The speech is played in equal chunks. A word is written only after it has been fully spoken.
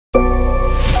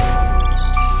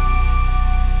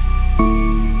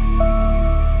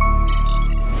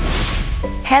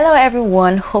Hello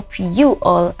everyone, hope you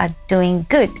all are doing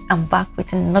good. I'm back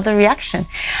with another reaction.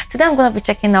 Today I'm going to be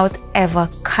checking out EVA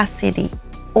CASSIDY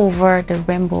Over the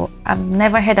Rainbow. I've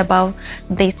never heard about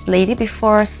this lady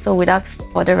before, so without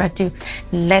further ado,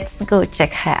 let's go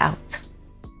check her out.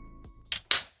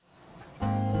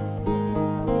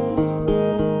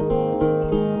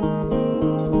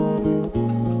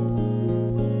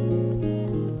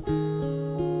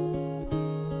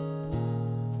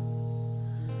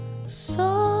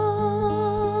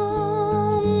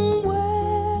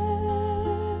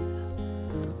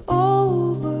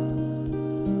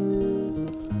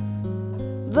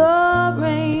 The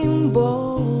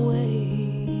rainbow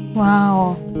way.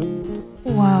 Wow.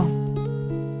 Wow.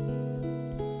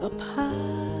 Up high.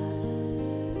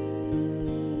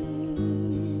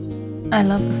 I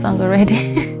love the song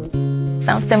already.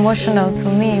 Sounds emotional to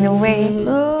me in a way.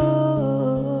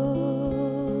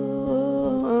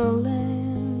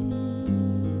 Land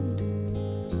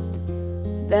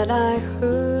that I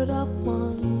heard of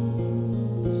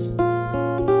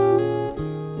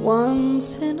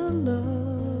once in a lullaby.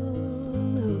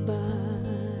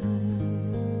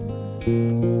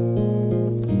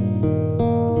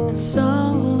 Somewhere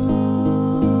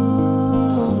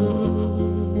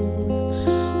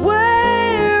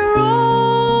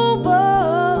over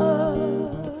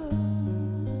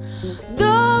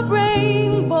the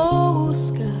rainbow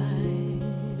skies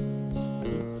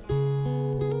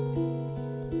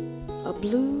are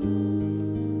blue.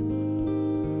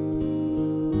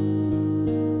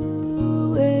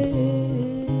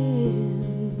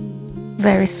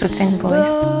 Very soothing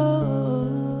voice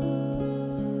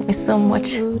with so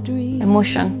much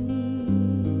emotion.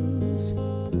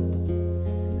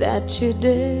 That you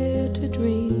dare to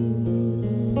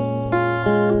dream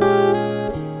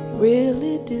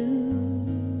really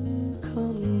do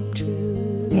come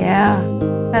true. Yeah,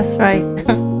 that's right.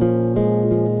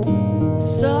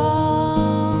 Someday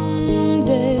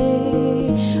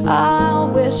I'll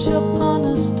wish upon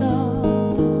a star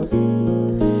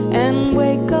and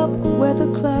wake up where the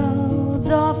clouds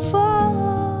are far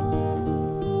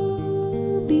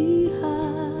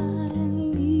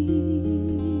behind me,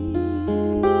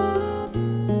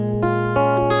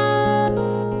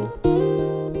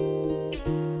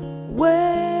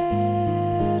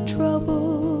 where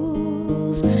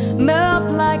troubles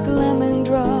melt like lemon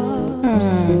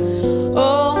drops,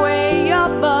 oh, way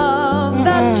above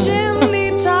the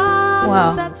chimney tops.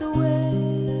 Wow. That's where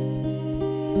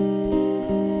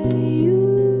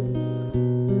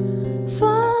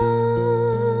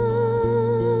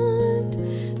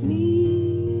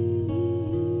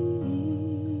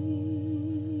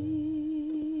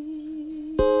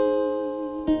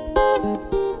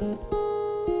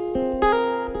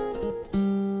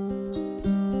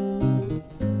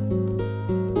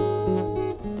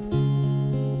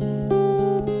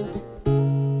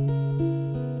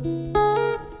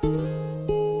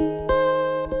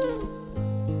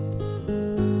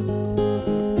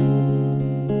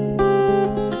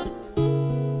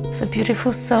It's a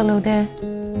beautiful solo there.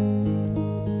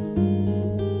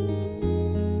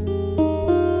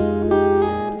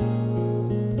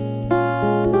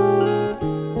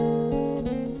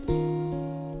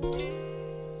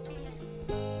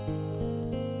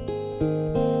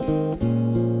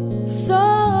 Someday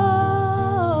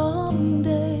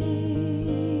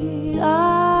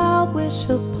I'll wish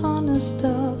upon a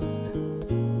star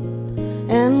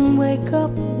and wake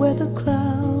up where the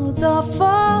clouds are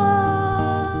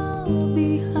far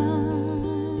behind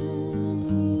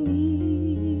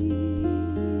me,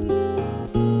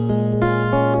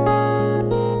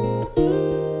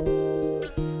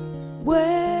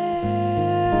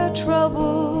 where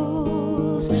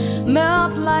troubles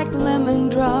melt like lemon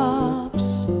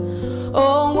drops,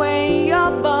 oh, way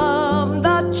above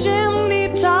the chimney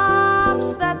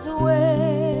tops. That's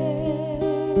where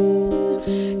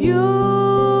you'll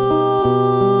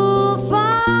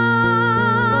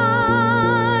find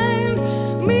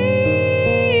me.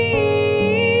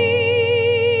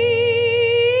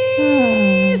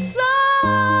 Somewhere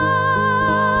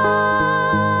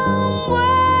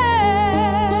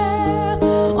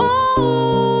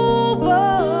over.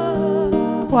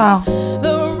 Wow.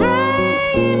 The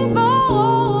rainbow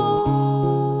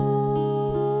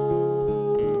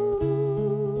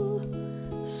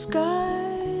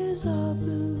skies are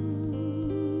blue,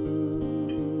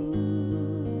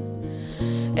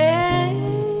 and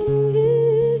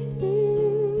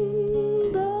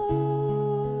the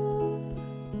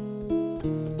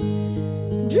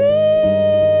dreams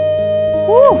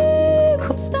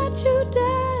that you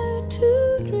dare to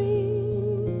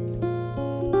dream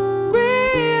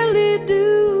really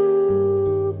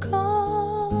do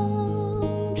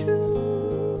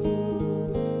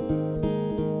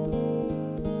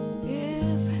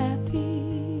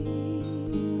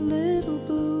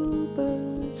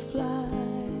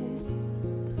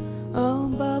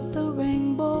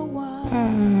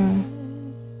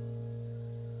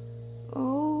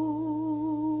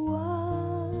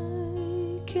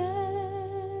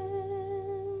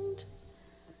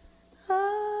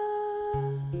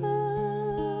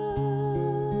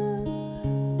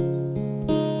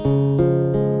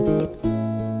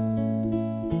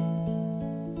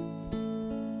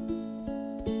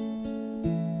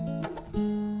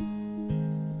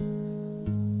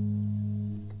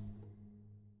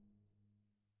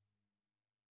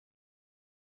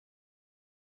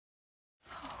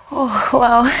Oh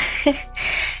wow,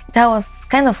 that was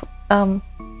kind of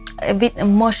a bit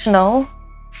emotional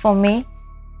for me.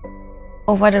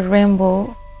 Over the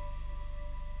Rainbow.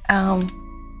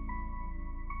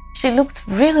 She looked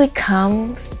really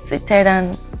calm, seated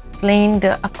and playing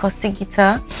the acoustic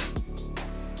guitar.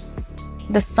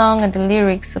 The song and the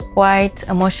lyrics are quite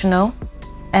emotional,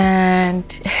 and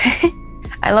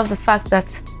I love the fact that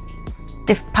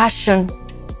the passion,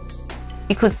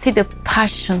 you could see the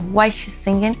passion while she's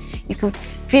singing. You could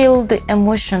feel the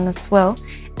emotion as well,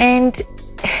 and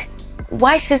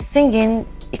while she's singing,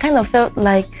 it kind of felt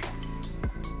like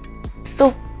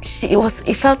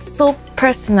it felt so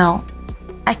personal.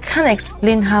 I can't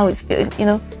explain how it felt. You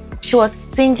know, she was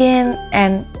singing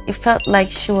and it felt like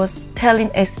she was telling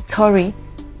a story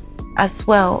as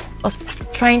well, was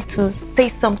trying to say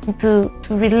something, to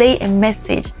relay a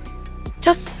message. It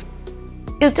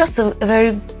was just a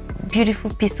very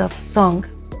beautiful piece of song.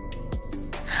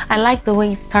 I like the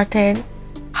way it started,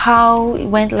 how it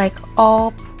went like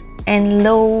up and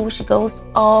low. She goes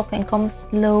up and comes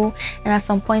low, and at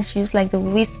some point she used like the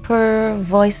whisper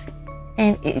voice,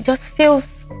 and it just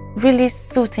feels really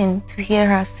soothing to hear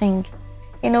her sing.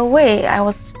 In a way, I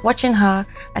was watching her,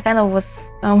 I kind of was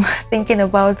thinking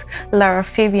about Lara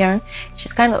Fabian.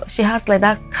 She has like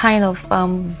that kind of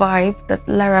vibe that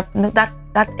Lara,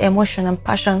 that emotion and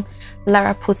passion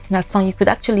Lara puts in her song. You could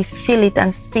actually feel it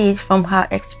and see it from her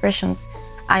expressions.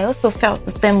 I also felt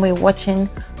the same way watching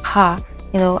her.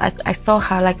 You know, I saw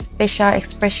her like facial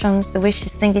expressions, the way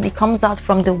she's singing. It comes out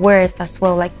from the words as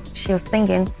well. Like she was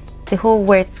singing, the whole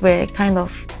words were kind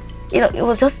of, you know, it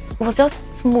was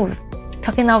just smooth,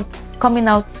 coming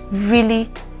out really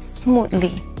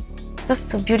smoothly.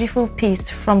 Just a beautiful piece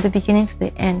from the beginning to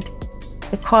the end.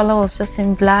 The color was just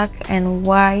in black and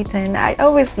white, and I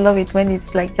always love it when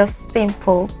it's like just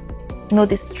simple, no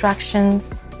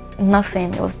distractions,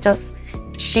 nothing. It was just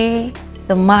she,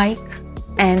 the mic,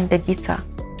 and the guitar.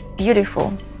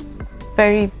 Beautiful,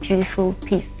 very beautiful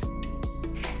piece.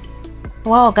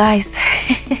 Wow guys,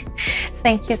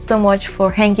 thank you so much for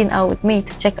hanging out with me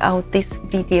to check out this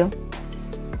video.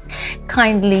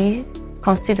 Kindly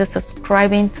consider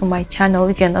subscribing to my channel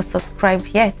if you're not subscribed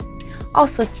yet.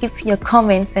 Also keep your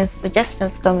comments and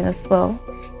suggestions coming as well,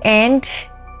 and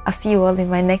I'll see you all in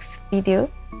my next video.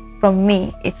 From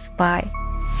me, it's bye.